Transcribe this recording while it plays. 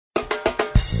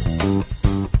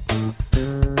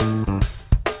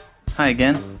Hi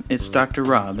again, it's Dr.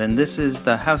 Rob, and this is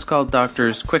the House Call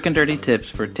Doctor's quick and dirty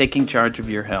tips for taking charge of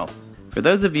your health. For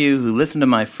those of you who listened to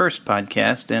my first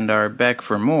podcast and are back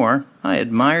for more, I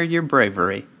admire your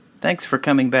bravery. Thanks for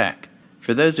coming back.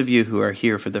 For those of you who are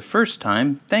here for the first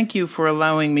time, thank you for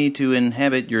allowing me to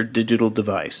inhabit your digital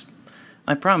device.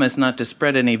 I promise not to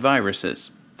spread any viruses.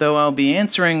 Though I'll be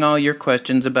answering all your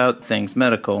questions about things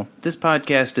medical, this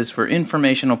podcast is for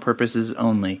informational purposes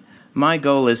only. My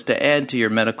goal is to add to your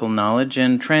medical knowledge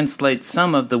and translate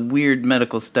some of the weird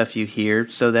medical stuff you hear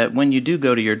so that when you do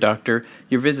go to your doctor,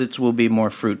 your visits will be more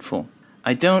fruitful.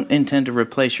 I don't intend to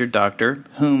replace your doctor,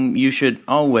 whom you should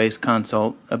always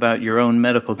consult about your own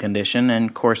medical condition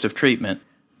and course of treatment.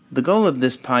 The goal of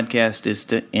this podcast is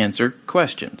to answer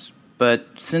questions. But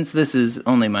since this is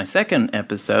only my second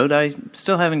episode, I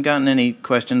still haven't gotten any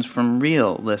questions from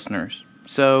real listeners.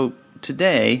 So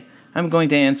today, I'm going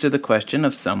to answer the question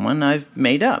of someone I've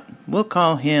made up. We'll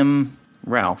call him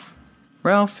Ralph.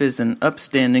 Ralph is an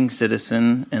upstanding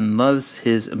citizen and loves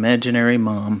his imaginary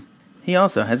mom. He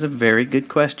also has a very good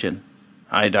question.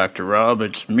 Hi, Dr. Rob.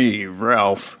 It's me,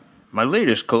 Ralph. My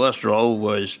latest cholesterol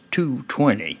was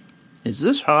 220. Is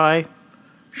this high?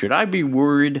 Should I be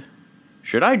worried?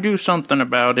 Should I do something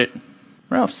about it?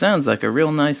 Ralph sounds like a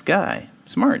real nice guy.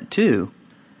 Smart, too.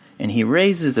 And he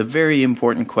raises a very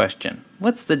important question.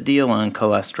 What's the deal on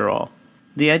cholesterol?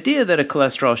 The idea that a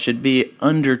cholesterol should be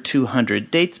under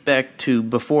 200 dates back to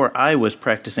before I was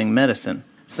practicing medicine.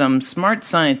 Some smart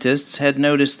scientists had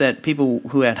noticed that people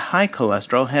who had high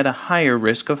cholesterol had a higher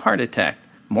risk of heart attack.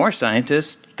 More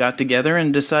scientists got together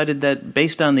and decided that,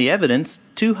 based on the evidence,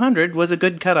 200 was a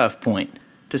good cutoff point.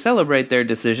 To celebrate their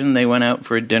decision, they went out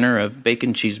for a dinner of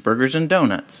bacon cheeseburgers and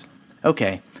donuts.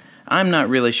 Okay, I'm not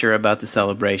really sure about the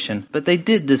celebration, but they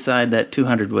did decide that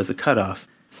 200 was a cutoff.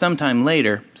 Sometime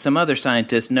later, some other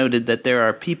scientists noted that there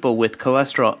are people with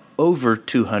cholesterol over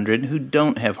 200 who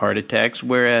don't have heart attacks,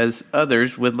 whereas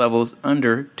others with levels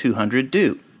under 200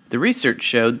 do. The research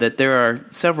showed that there are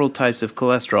several types of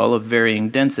cholesterol of varying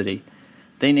density.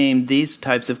 They named these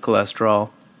types of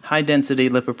cholesterol high-density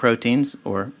lipoproteins,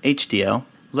 or HDL,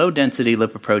 low-density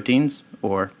lipoproteins,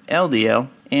 or LDL,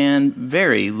 and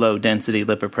very low-density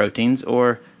lipoproteins,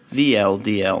 or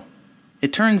VLDL.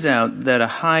 It turns out that a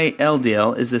high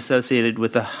LDL is associated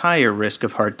with a higher risk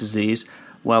of heart disease,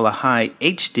 while a high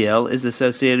HDL is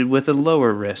associated with a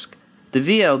lower risk. The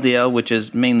VLDL, which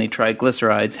is mainly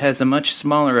triglycerides, has a much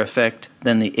smaller effect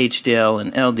than the HDL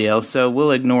and LDL, so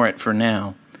we'll ignore it for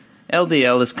now.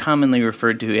 LDL is commonly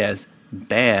referred to as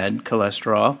bad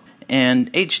cholesterol,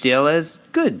 and HDL as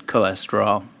good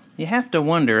cholesterol. You have to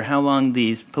wonder how long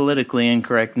these politically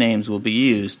incorrect names will be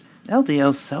used.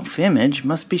 LDL's self-image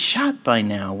must be shot by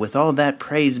now, with all that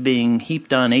praise being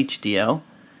heaped on HDL.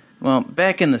 Well,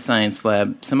 back in the science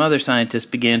lab, some other scientists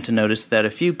began to notice that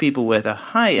a few people with a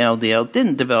high LDL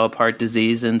didn't develop heart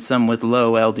disease and some with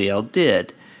low LDL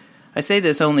did. I say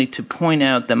this only to point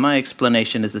out that my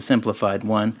explanation is a simplified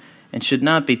one and should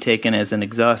not be taken as an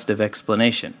exhaustive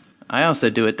explanation. I also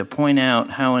do it to point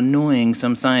out how annoying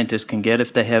some scientists can get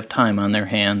if they have time on their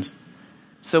hands.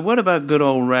 So what about good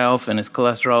old Ralph and his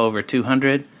cholesterol over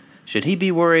 200? Should he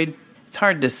be worried? It's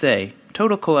hard to say.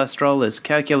 Total cholesterol is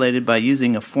calculated by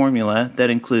using a formula that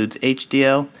includes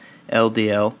HDL,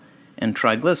 LDL, and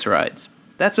triglycerides.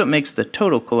 That's what makes the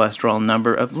total cholesterol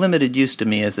number of limited use to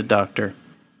me as a doctor.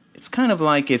 It's kind of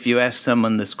like if you asked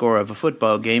someone the score of a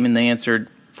football game and they answered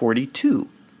 42.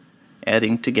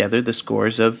 Adding together the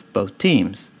scores of both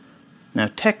teams. Now,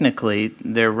 technically,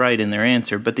 they're right in their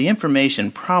answer, but the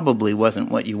information probably wasn't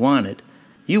what you wanted.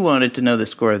 You wanted to know the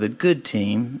score of the good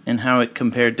team and how it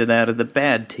compared to that of the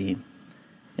bad team.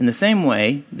 In the same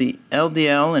way, the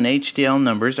LDL and HDL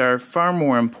numbers are far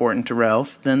more important to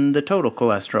Ralph than the total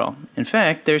cholesterol. In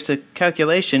fact, there's a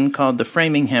calculation called the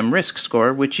Framingham Risk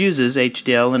Score, which uses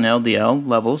HDL and LDL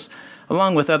levels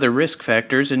along with other risk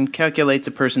factors, and calculates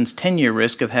a person's 10-year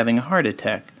risk of having a heart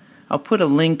attack. I'll put a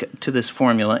link to this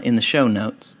formula in the show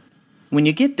notes. When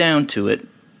you get down to it,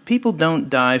 people don't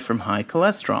die from high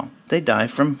cholesterol. They die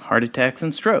from heart attacks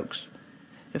and strokes.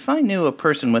 If I knew a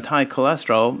person with high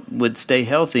cholesterol would stay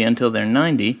healthy until they're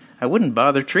 90, I wouldn't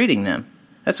bother treating them.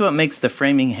 That's what makes the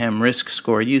Framingham Risk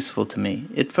Score useful to me.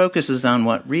 It focuses on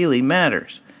what really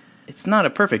matters. It's not a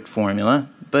perfect formula,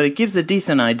 but it gives a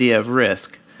decent idea of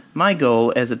risk. My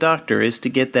goal as a doctor is to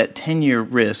get that 10-year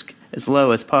risk as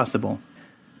low as possible.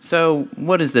 So,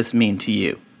 what does this mean to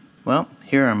you? Well,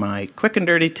 here are my quick and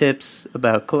dirty tips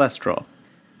about cholesterol.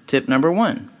 Tip number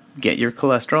 1, get your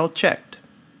cholesterol checked.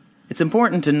 It's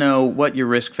important to know what your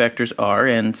risk factors are,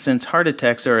 and since heart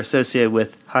attacks are associated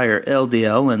with higher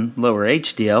LDL and lower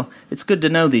HDL, it's good to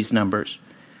know these numbers.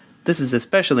 This is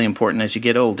especially important as you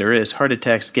get older, as heart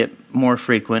attacks get more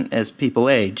frequent as people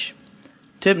age.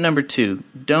 Tip number 2,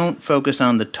 don't focus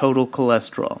on the total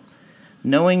cholesterol.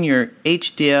 Knowing your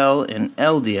HDL and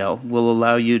LDL will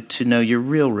allow you to know your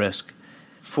real risk.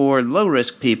 For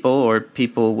low-risk people or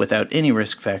people without any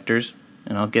risk factors,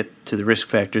 and I'll get to the risk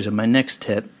factors in my next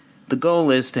tip, the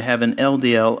goal is to have an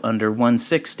LDL under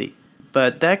 160.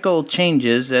 But that goal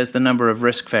changes as the number of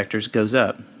risk factors goes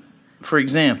up. For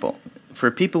example,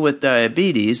 for people with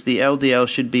diabetes, the LDL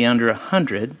should be under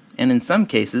 100, and in some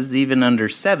cases even under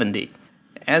 70.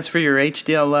 As for your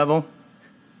HDL level,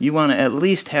 you want to at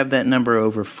least have that number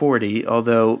over 40,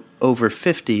 although over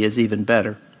 50 is even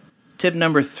better. Tip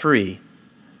number 3,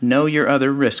 know your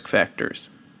other risk factors.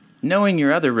 Knowing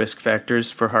your other risk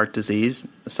factors for heart disease,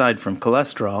 aside from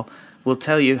cholesterol, will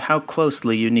tell you how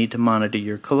closely you need to monitor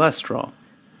your cholesterol.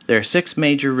 There are 6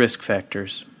 major risk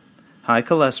factors: high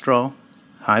cholesterol,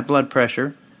 high blood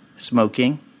pressure,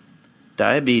 smoking,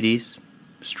 diabetes,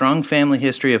 strong family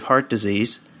history of heart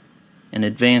disease, and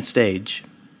advanced age.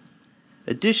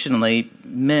 Additionally,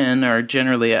 men are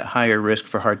generally at higher risk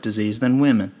for heart disease than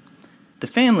women. The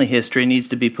family history needs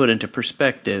to be put into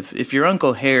perspective. If your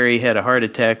Uncle Harry had a heart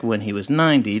attack when he was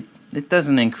 90, it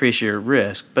doesn't increase your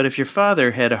risk. But if your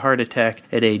father had a heart attack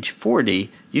at age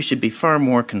 40, you should be far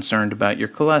more concerned about your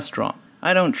cholesterol.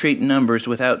 I don't treat numbers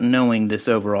without knowing this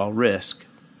overall risk.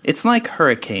 It's like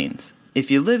hurricanes. If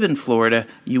you live in Florida,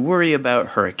 you worry about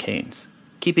hurricanes,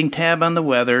 keeping tab on the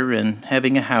weather and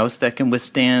having a house that can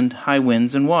withstand high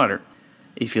winds and water.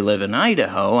 If you live in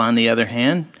Idaho, on the other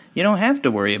hand, you don't have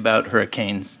to worry about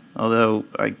hurricanes, although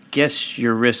I guess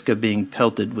your risk of being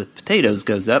pelted with potatoes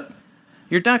goes up.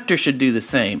 Your doctor should do the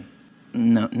same.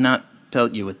 No, not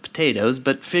pelt you with potatoes,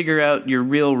 but figure out your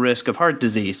real risk of heart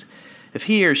disease. If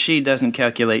he or she doesn't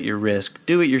calculate your risk,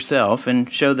 do it yourself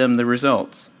and show them the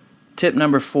results. Tip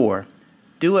number 4,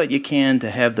 do what you can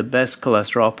to have the best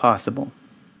cholesterol possible.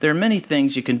 There are many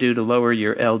things you can do to lower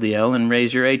your LDL and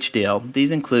raise your HDL.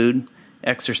 These include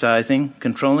exercising,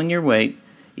 controlling your weight,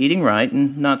 eating right,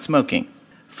 and not smoking.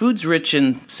 Foods rich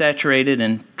in saturated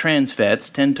and trans fats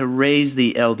tend to raise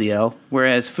the LDL,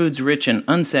 whereas foods rich in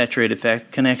unsaturated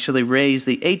fat can actually raise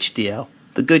the HDL,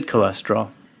 the good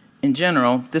cholesterol. In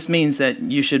general, this means that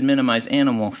you should minimize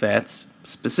animal fats,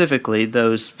 specifically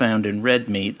those found in red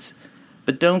meats,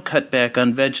 but don't cut back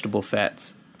on vegetable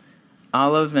fats.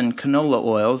 Olive and canola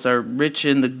oils are rich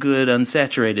in the good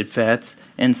unsaturated fats,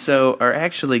 and so are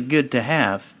actually good to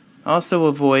have. Also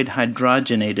avoid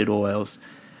hydrogenated oils,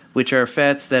 which are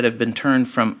fats that have been turned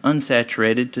from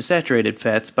unsaturated to saturated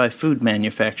fats by food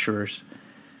manufacturers.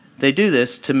 They do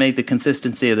this to make the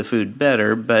consistency of the food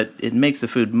better, but it makes the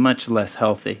food much less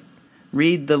healthy.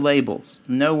 Read the labels.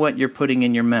 Know what you're putting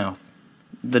in your mouth.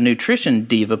 The Nutrition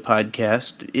Diva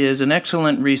podcast is an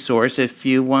excellent resource if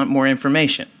you want more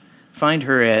information. Find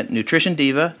her at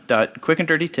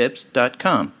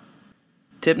nutritiondiva.quickanddirtytips.com.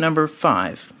 Tip number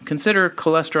 5. Consider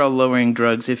cholesterol-lowering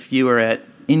drugs if you are at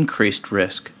increased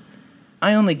risk.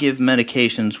 I only give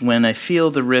medications when I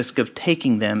feel the risk of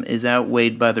taking them is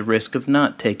outweighed by the risk of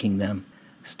not taking them.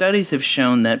 Studies have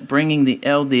shown that bringing the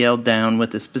LDL down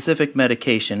with a specific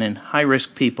medication in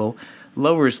high-risk people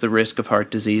lowers the risk of heart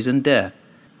disease and death.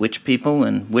 Which people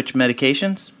and which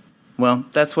medications? Well,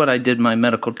 that's what I did my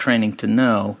medical training to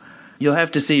know. You'll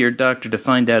have to see your doctor to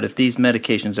find out if these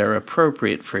medications are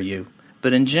appropriate for you.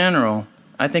 But in general,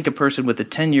 I think a person with a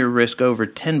 10-year risk over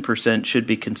 10% should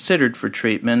be considered for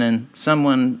treatment, and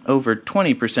someone over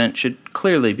 20% should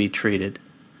clearly be treated.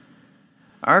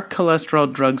 Are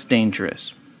cholesterol drugs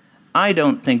dangerous? I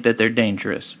don't think that they're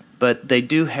dangerous, but they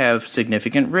do have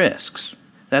significant risks.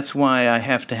 That's why I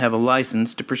have to have a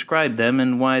license to prescribe them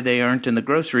and why they aren't in the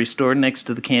grocery store next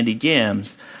to the candied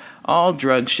yams. All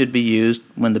drugs should be used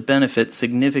when the benefit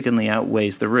significantly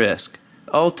outweighs the risk.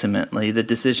 Ultimately, the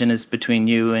decision is between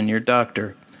you and your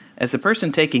doctor. As the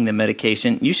person taking the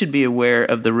medication, you should be aware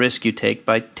of the risk you take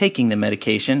by taking the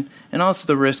medication and also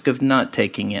the risk of not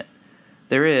taking it.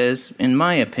 There is, in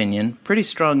my opinion, pretty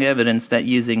strong evidence that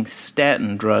using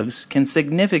statin drugs can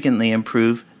significantly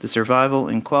improve the survival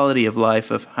and quality of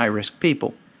life of high-risk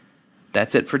people.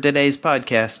 That's it for today's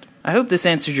podcast. I hope this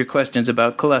answers your questions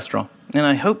about cholesterol, and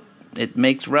I hope it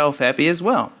makes Ralph happy as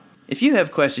well. If you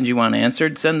have questions you want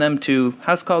answered, send them to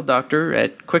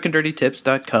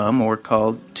housecalldoctor@quickanddirtytips.com or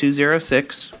call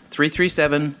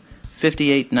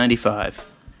 206-337-5895.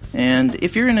 And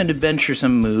if you're in an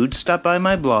adventuresome mood, stop by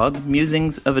my blog,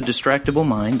 Musings of a Distractible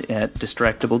Mind, at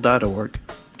distractible.org.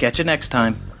 Catch you next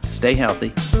time. Stay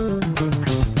healthy.